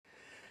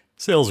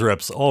Sales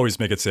reps always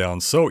make it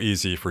sound so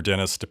easy for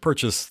dentists to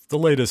purchase the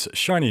latest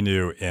shiny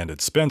new and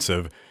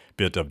expensive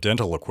bit of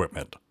dental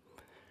equipment.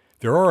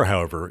 There are,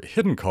 however,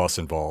 hidden costs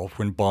involved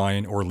when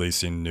buying or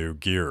leasing new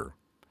gear.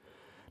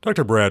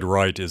 Dr. Brad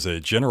Wright is a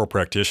general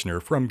practitioner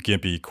from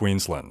Gympie,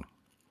 Queensland.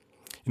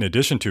 In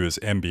addition to his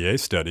MBA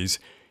studies,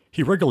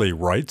 he regularly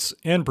writes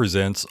and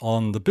presents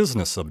on the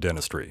business of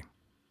dentistry.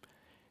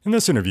 In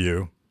this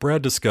interview,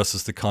 Brad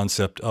discusses the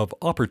concept of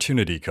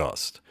opportunity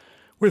cost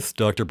with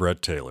Dr.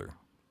 Brett Taylor.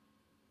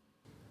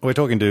 We're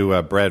talking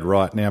to Brad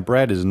Wright. Now,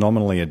 Brad is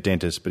nominally a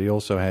dentist, but he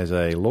also has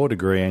a law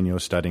degree and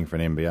you're studying for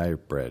an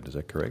MBA, Brad. Is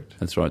that correct?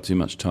 That's right. Too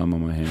much time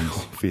on my hands.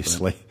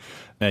 Obviously.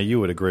 Now, you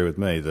would agree with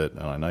me that,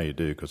 and I know you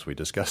do because we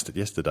discussed it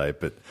yesterday,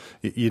 but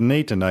you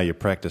need to know your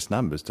practice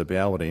numbers to be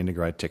able to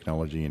integrate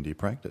technology into your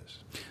practice.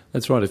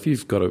 That's right. If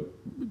you've got to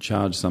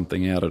charge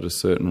something out at a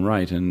certain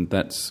rate and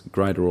that's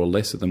greater or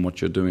lesser than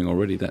what you're doing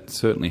already, that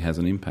certainly has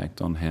an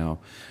impact on how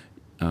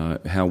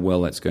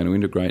well that's going to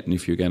integrate and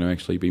if you're going to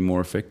actually be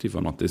more effective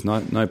or not. There's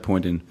no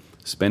point in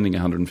spending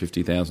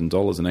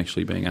 $150,000 and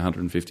actually being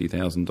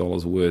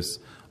 $150,000 worse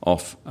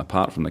off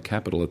apart from the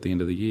capital at the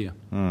end of the year.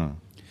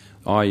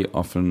 I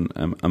often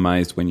am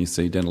amazed when you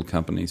see dental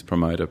companies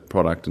promote a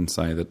product and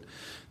say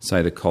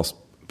the cost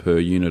per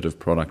unit of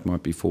product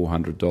might be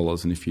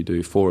 $400, and if you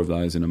do 4 of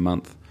those in a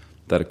month,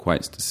 that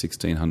equates to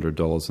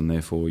 $1,600, and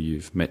therefore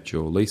you've met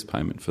your lease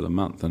payment for the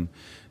month. And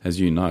as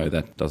you know,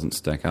 that doesn't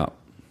stack up.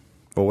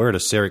 Well, we're at a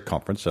CEREC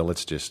conference, so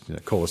let's just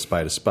call a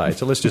spade a spade.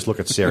 So let's just look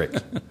at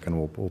CEREC, and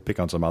we'll pick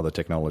on some other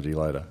technology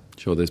later.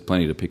 Sure, there's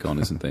plenty to pick on,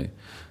 isn't there?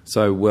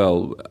 So,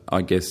 well,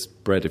 I guess,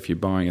 Brett, if you're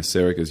buying a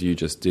CEREC as you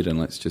just did, and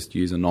let's just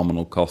use a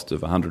nominal cost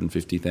of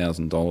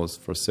 $150,000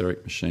 for a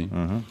CEREC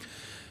machine,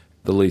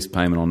 the lease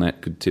payment on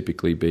that could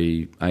typically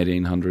be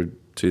 $1,800,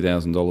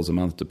 $2,000 a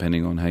month,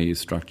 depending on how you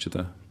structure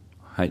the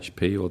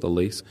HP or the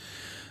lease.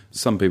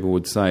 Some people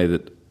would say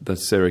that the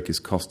CEREC is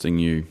costing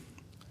you,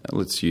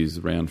 let's use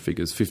round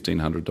figures,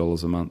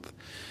 $1,500 a month,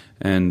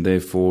 and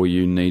therefore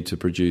you need to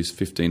produce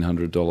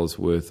 $1,500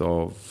 worth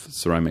of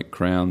ceramic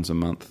crowns a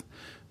month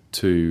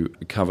to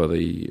cover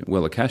the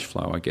cash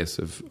flow, I guess,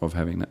 of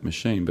having that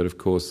machine. But of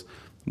course,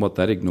 what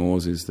that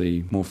ignores is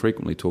the more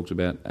frequently talked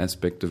about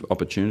aspect of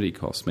opportunity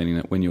cost, meaning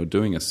that when you're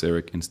doing a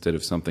CEREC instead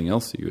of something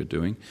else that you're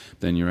doing,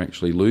 then you're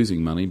actually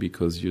losing money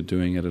because you're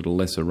doing it at a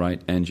lesser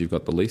rate and you've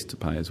got the lease to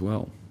pay as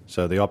well.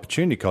 So the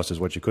opportunity cost is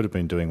what you could have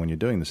been doing when you're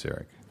doing the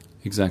CEREC.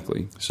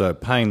 Exactly. So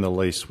paying the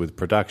lease with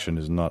production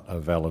is not a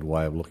valid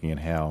way of looking at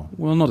how...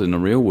 Well, not in the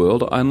real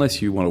world,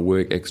 unless you want to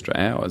work extra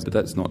hours, but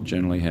that's not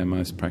generally how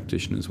most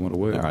practitioners want to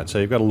work. All right, so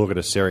you've got to look at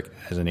a CEREC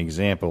as an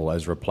example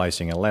as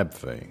replacing a lab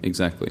fee.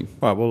 Exactly.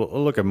 Right, well,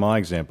 look at my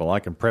example.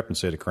 I can prep and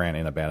set a crown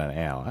in about an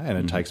hour, and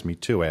it takes me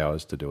 2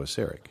 hours to do a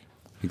CEREC.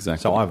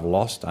 Exactly. So I've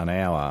lost an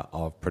hour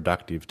of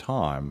productive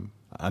time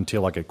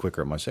until I get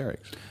quicker at my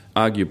CERECs.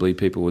 Arguably,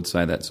 people would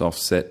say that's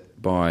offset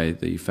by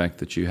the fact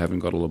that you haven't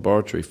got a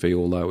laboratory fee,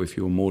 although if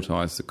you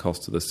amortise the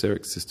cost of the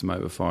CEREC system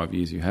over 5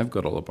 years, you have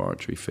got a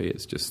laboratory fee.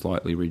 It's just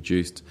slightly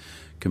reduced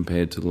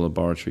compared to the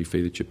laboratory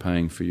fee that you're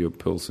paying for your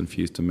Pearlson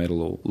fused to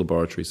metal or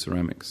laboratory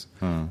ceramics.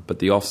 But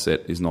the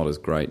offset is not as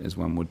great as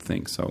one would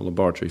think. So a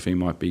laboratory fee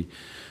might be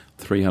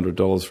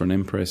 $300 for an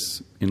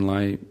Empress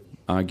inlay,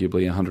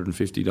 arguably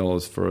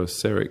 $150 for a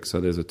CEREC, so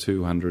there's a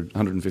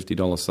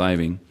 $150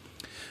 saving.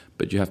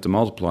 But you have to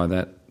multiply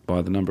that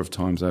by the number of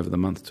times over the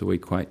month to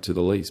equate to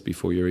the lease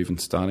before you're even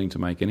starting to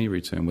make any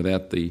return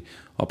without the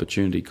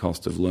opportunity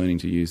cost of learning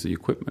to use the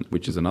equipment,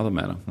 which is another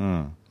matter.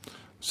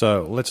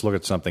 So let's look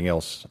at something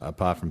else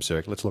apart from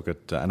CEREC. Let's look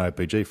at an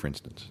OPG, for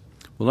instance.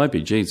 Well,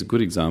 OPG is a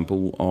good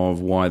example of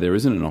why there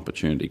isn't an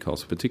opportunity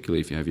cost,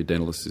 particularly if you have your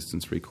dental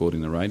assistants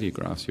recording the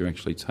radiographs. You're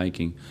actually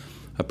taking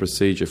a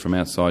procedure from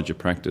outside your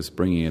practice,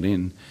 bringing it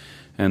in.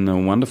 And the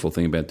wonderful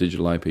thing about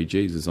digital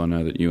OPGs is I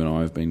know that you and I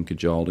have been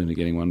cajoled into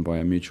getting one by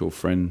a mutual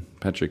friend,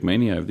 Patrick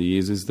Meany, over the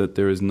years, is that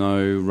there is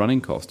no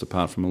running cost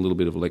apart from a little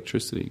bit of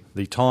electricity.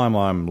 The time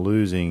I'm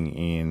losing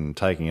in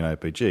taking an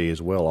OPG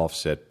is well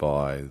offset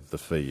by the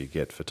fee you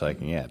get for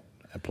taking it,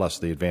 plus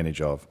the advantage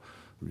of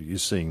you're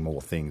seeing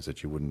more things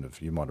that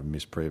you might have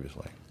missed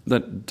previously.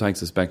 That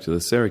takes us back to the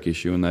CEREC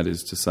issue, and that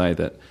is to say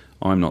that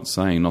I'm not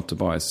saying not to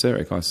buy a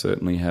CEREC. I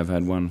certainly have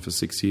had one for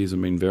 6 years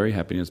and been very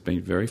happy, and it's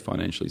been very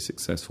financially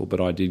successful,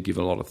 but I did give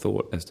a lot of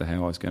thought as to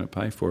how I was going to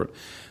pay for it.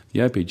 The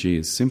OPG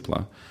is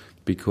simpler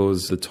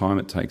because the time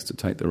it takes to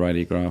take the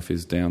radiograph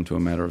is down to a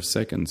matter of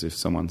seconds if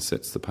someone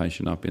sets the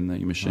patient up in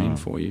the machine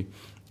for you.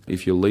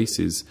 If your lease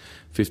is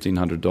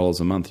 $1,500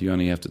 a month, you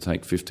only have to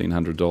take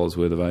 $1,500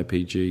 worth of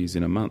OPGs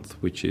in a month,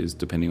 which is,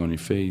 depending on your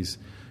fees,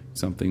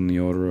 something in the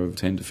order of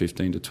 10 to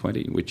 15 to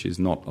 20, which is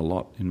not a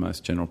lot in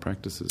most general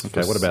practices.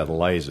 Okay, what about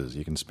lasers?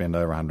 You can spend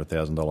over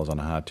 $100,000 on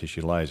a hard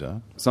tissue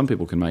laser. Some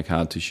people can make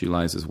hard tissue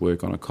lasers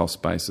work on a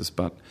cost basis,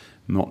 but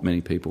not many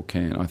people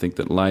can. I think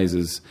that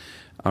lasers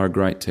are a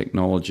great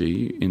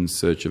technology in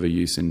search of a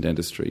use in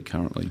dentistry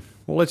currently.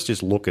 Well, let's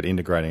just look at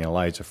integrating a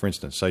laser, for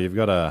instance. So you've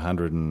got a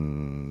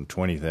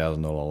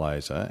 $120,000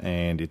 laser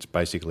and it's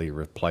basically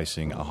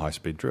replacing a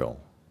high-speed drill.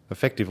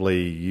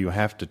 effectively you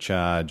have to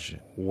charge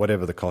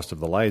whatever the cost of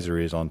the laser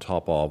is on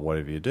top of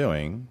whatever you're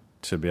doing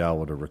to be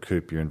able to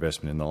recoup your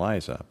investment in the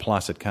laser.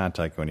 Plus, it can't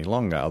take you any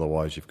longer,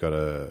 otherwise you've got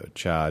to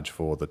charge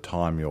for the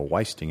time you're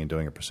wasting in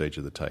doing a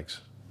procedure that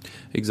takes.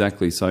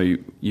 Exactly. So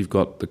you've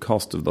got the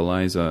cost of the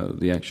laser,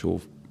 the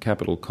actual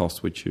capital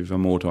cost, which you've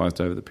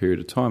amortised over the period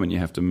of time, and you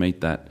have to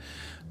meet that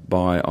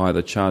by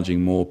either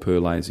charging more per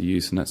laser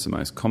use, and that's the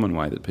most common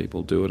way that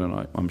people do it,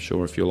 and I'm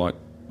sure if you're like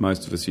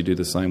most of us, you do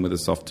the same with a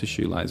soft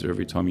tissue laser.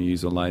 Every time you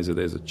use a laser,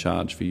 there's a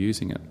charge for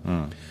using it.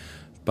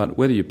 But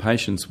whether your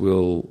patients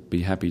will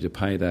be happy to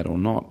pay that or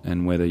not,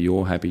 and whether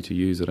you're happy to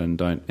use it and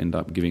don't end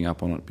up giving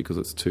up on it because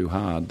it's too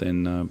hard,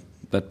 then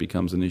that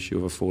becomes an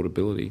issue of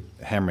affordability.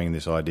 Hammering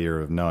this idea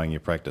of knowing your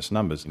practice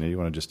numbers, you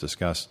want to just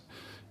discuss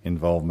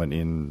involvement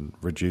in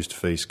reduced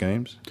fee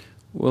schemes?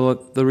 Well,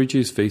 the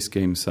reduced fee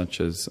schemes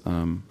such as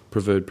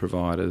preferred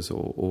providers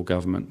or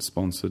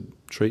government-sponsored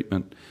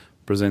treatment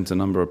presents a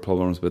number of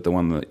problems, but the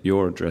one that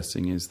you're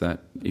addressing is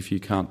that if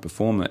you can't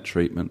perform that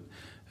treatment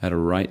at a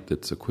rate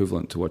that's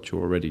equivalent to what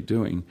you're already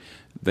doing,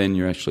 then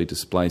you're actually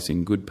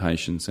displacing good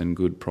patients and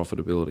good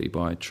profitability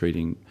by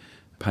treating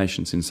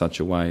patients in such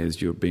a way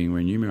as you're being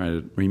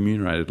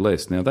remunerated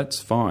less. Now, that's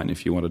fine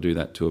if you want to do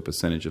that to a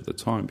percentage of the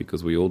time,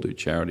 because we all do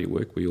charity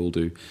work, we all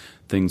do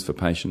things for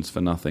patients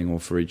for nothing or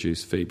for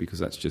reduced fee, because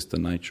that's just the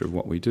nature of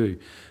what we do.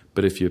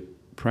 But if your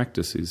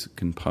practice is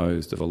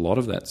composed of a lot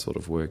of that sort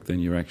of work, then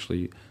you're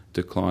actually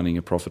declining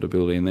your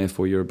profitability and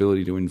therefore your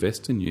ability to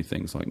invest in new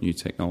things like new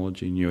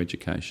technology, new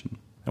education.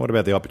 And what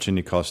about the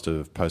opportunity cost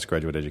of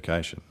postgraduate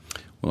education?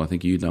 Well, I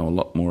think you know a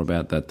lot more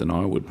about that than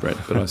I would, Brett,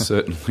 but I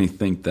certainly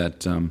think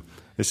that...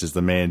 this is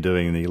the man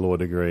doing the law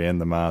degree and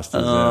the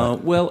master's.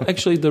 Well,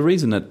 actually, the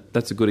reason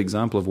that's a good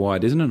example of why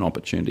it isn't an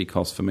opportunity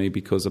cost for me,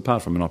 because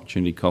apart from an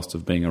opportunity cost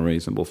of being a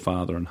reasonable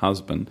father and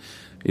husband,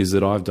 is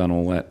that I've done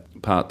all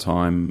that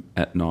part-time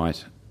at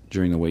night,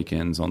 during the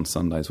weekends, on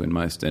Sundays when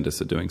most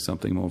dentists are doing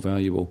something more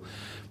valuable.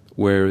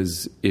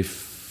 Whereas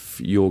if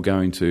you're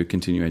going to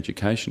continue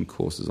education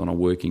courses on a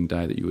working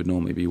day that you would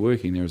normally be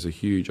working, there is a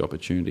huge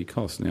opportunity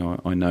cost. Now,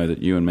 I know that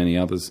you and many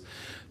others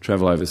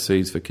travel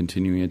overseas for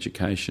continuing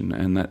education,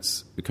 and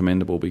that's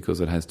commendable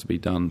because it has to be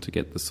done to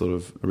get the sort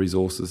of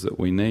resources that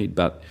we need.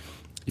 But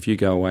if you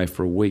go away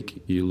for a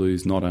week, you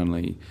lose not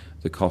only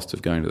the cost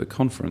of going to the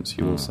conference,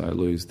 you also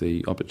lose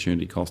the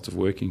opportunity cost of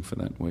working for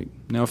that week.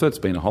 Now, if that's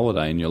been a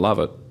holiday and you love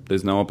it,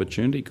 there's no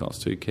opportunity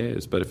cost, who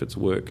cares? But if it's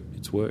work,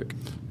 it's work.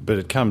 But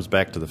it comes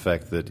back to the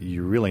fact that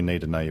you really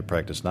need to know your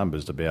practice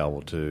numbers to be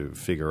able to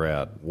figure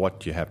out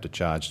what you have to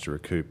charge to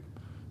recoup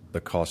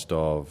the cost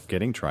of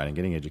getting training,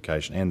 getting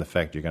education, and the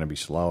fact you're going to be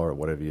slower at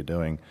whatever you're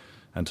doing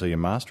until you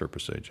master a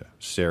procedure.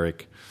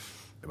 CEREC,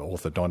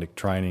 orthodontic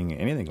training,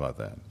 anything like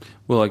that.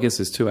 Well, I guess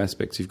there's two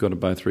aspects. You've got to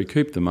both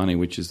recoup the money,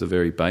 which is the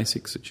very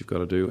basics that you've got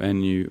to do,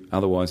 and you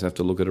otherwise have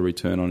to look at a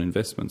return on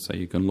investment. So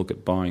you can look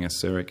at buying a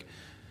CEREC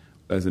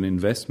as an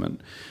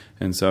investment.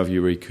 And so if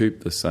you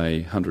recoup the,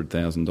 say,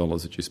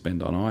 $100,000 that you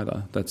spend on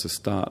either, that's a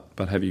start.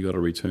 But have you got a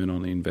return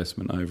on the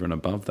investment over and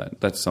above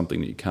that? That's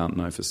something that you can't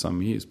know for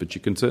some years, but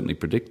you can certainly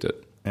predict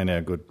it. And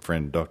our good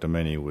friend Dr.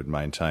 Meany would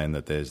maintain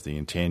that there's the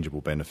intangible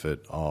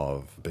benefit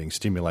of being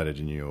stimulated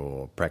in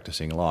your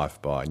practicing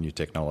life by new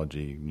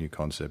technology, new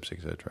concepts,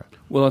 etc.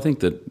 Well, I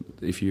think that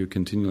if you're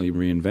continually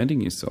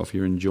reinventing yourself,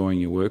 you're enjoying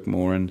your work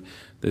more, and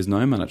there's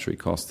no monetary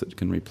cost that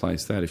can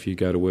replace that. If you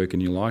go to work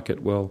and you like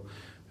it, well,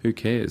 who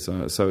cares?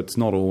 So it's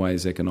not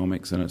always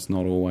economics and it's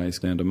not always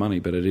down to money,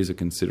 but it is a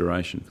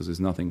consideration because there's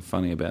nothing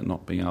funny about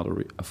not being able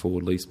to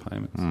afford lease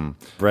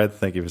payments. Brad,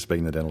 thank you for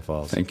speaking to Dental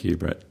Files. Thank you,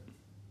 Brett.